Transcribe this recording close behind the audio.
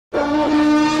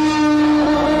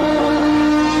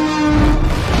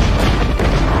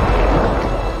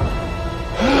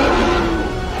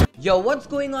Yo, what's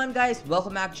going on, guys?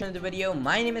 Welcome back to the video.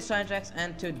 My name is Prehistoric,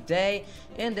 and today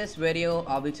in this video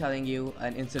I'll be telling you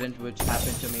an incident which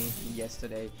happened to me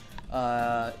yesterday.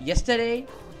 Yesterday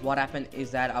what happened is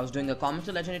that I was doing a common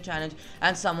to legendary challenge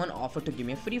and someone offered to give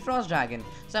me a free frost dragon.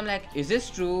 So I'm like, is this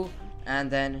true? And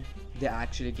then they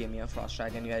actually gave me a frost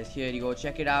dragon, guys. Here you go,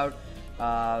 check it out.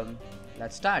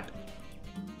 Let's start.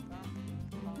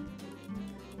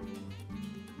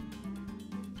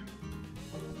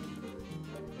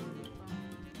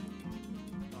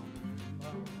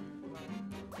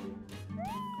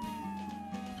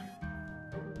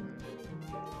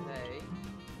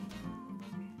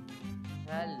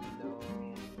 Hello.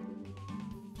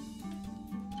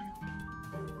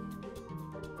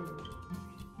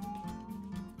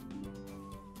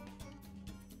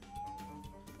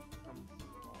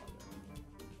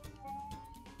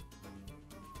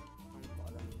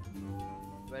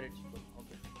 Where did she go?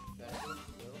 Okay. Where did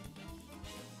she go?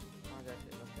 Oh, that's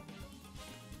it. Okay.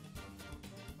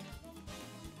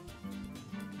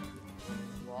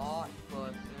 What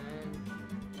person?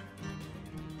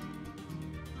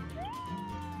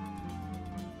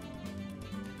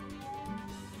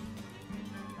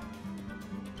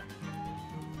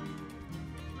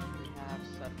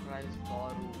 Surprise for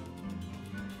you.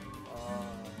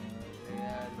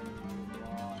 Really?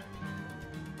 What?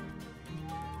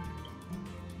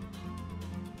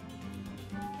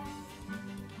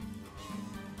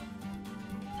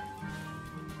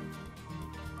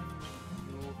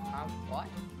 You have what?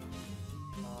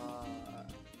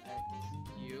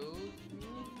 Excuse me?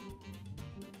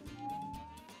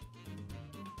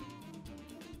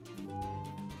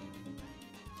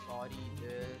 Sorry,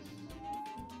 this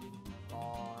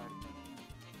on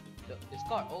the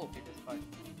Discord. Oh, okay, Discord.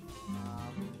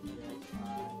 Yes,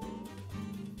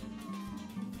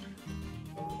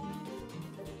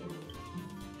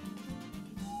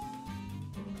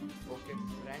 okay,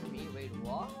 friend me. Wait,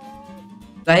 what?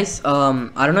 Guys, I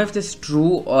don't know if this is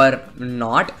true or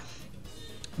not,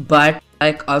 but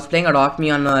like I was playing Adopt Me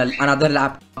on another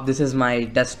laptop. This is my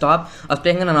desktop. I was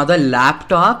playing on another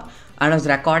laptop and I was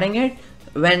recording it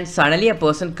when suddenly a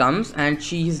person comes and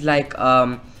she's like,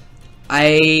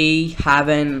 I have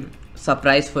a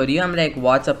surprise for you. I'm like,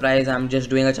 what surprise? I'm just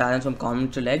doing a challenge from common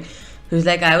to leg. He's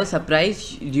like, I was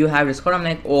surprised. Do you have Discord? I'm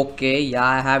like, okay, yeah,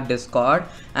 I have Discord,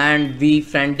 and we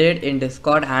friended in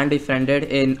Discord and we friended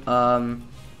in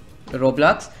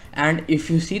Roblox. And if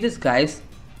you see this, guys,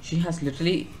 she has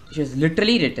literally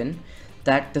written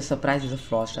that the surprise is a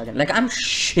frost dragon. Like, I'm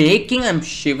shaking, I'm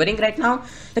shivering right now.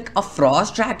 Like, a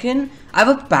frost dragon. I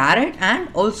have a parrot and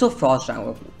also frost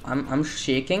dragon. I'm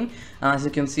shaking. As you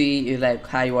can see, like,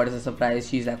 hi, what is the surprise?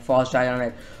 She's like, frost dragon. I'm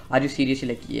like, are you serious? She's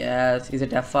like, yes. Is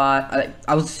it FR?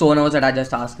 I was so nervous that I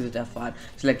just asked, is it FR?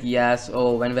 She's like, yes.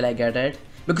 Oh, when will I get it?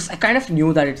 Because I kind of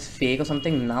knew that it's fake or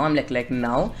something. Now I'm like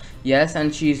now, yes.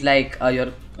 And she's like,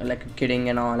 you're like kidding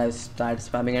and all. I started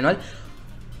spamming and all.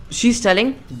 She's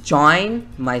telling, join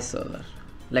my server.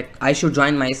 Like, I should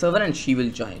join my server and she will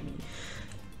join me.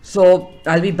 So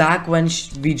I'll be back when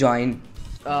we join.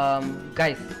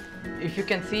 Guys, if you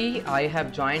can see, I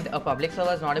have joined a public server.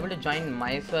 I was not able to join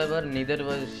my server, neither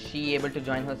was she able to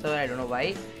join her server. I don't know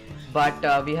why,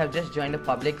 but we have just joined a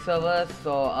public server.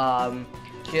 So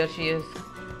here she is,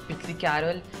 Pixie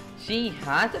Carol. She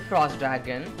has a frost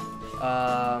dragon.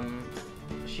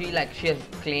 She has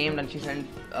claimed and she sent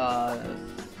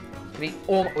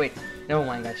oh wait, never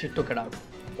mind, guys, she took it out.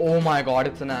 Oh my god,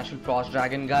 it's an actual frost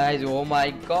dragon, guys. Oh my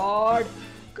god,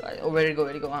 guys. Oh, where did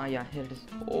it go? Ah, yeah, here it is.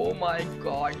 Oh my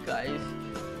god, guys.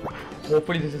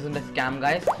 Hopefully this isn't a scam,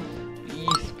 guys.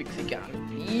 Please, Pixie Carol.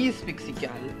 Please, Pixie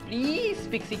Carol. Please,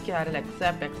 Pixie Carol.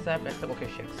 Accept. Okay,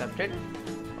 she accepted.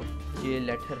 Okay,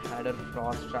 let her add her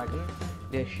frost dragon.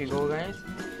 There she go, guys.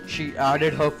 She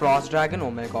added her frost dragon. Oh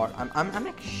my god, I'm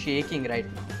like shaking right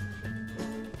now.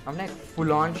 I'm like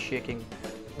full on shaking.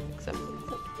 Accept.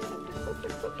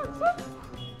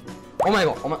 Oh my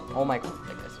god, oh my god.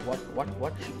 Like this.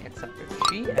 What? She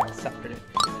accepted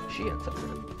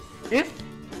it.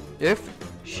 If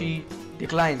she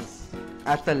declines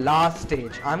at the last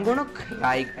stage, I'm gonna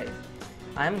cry, guys.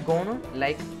 I'm gonna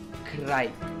like cry.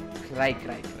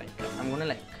 I'm gonna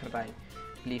like cry.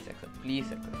 Please accept.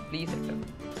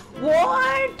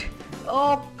 What?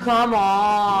 Oh, come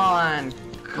on.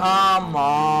 Come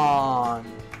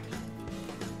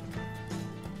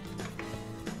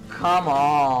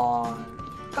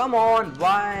on,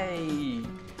 why?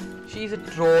 She's a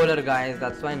troller, guys,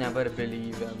 that's why I never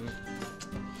believe him.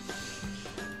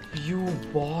 You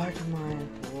bought my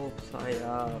hopes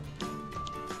up.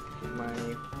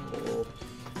 My hopes.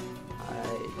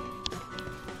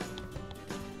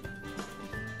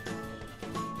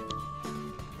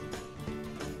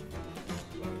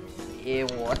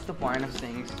 okay, what's the point of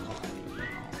saying sorry?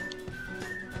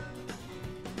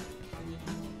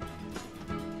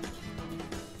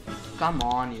 Come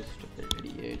on, you stupid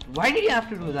idiot. Why did you have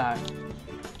to do that?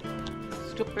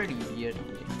 Stupid idiot.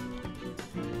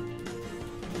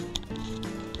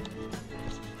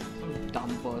 Some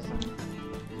dumb person.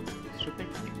 Stupid.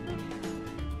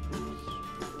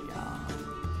 Yeah.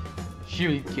 She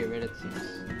will give it, it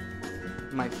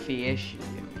seems. My face, she will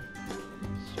give me.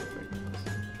 Stupid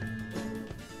person.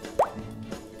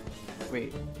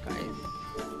 Wait, guys.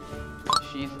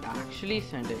 She's actually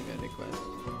sending a request.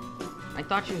 I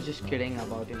thought she was just kidding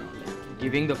about, you know, like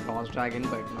giving the frost dragon,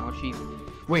 but now she's...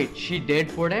 Wait, she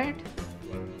did put it?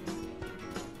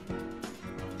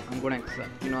 I'm gonna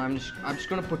accept. You know, I'm just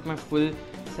gonna put my full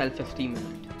self-esteem in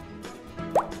it.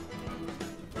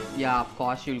 Yeah, of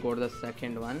course she'll go to the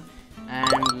second one.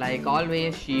 And like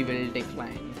always, she will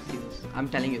decline. See this? I'm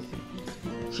telling you,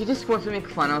 see. She just wants to make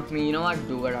fun of me. You know what?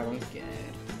 Do it, I don't care.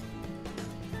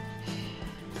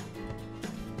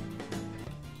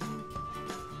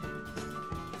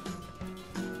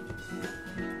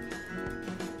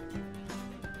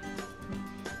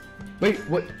 Wait,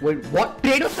 what?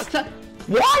 Trade of success?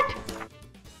 What?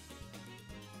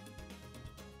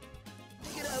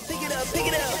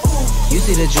 You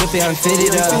see the drippy, I'm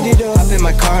fitted up. Hop in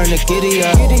my car and the giddy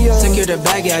up. Secure the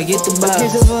bag, yeah, I get the bus.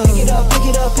 Pick it up, pick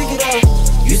it up, pick it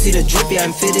up. You see the drippy,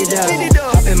 I'm fitted up.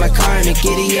 Hop in my car and the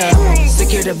giddy up.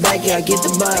 Secure the bag, yeah, I get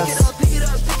the bus.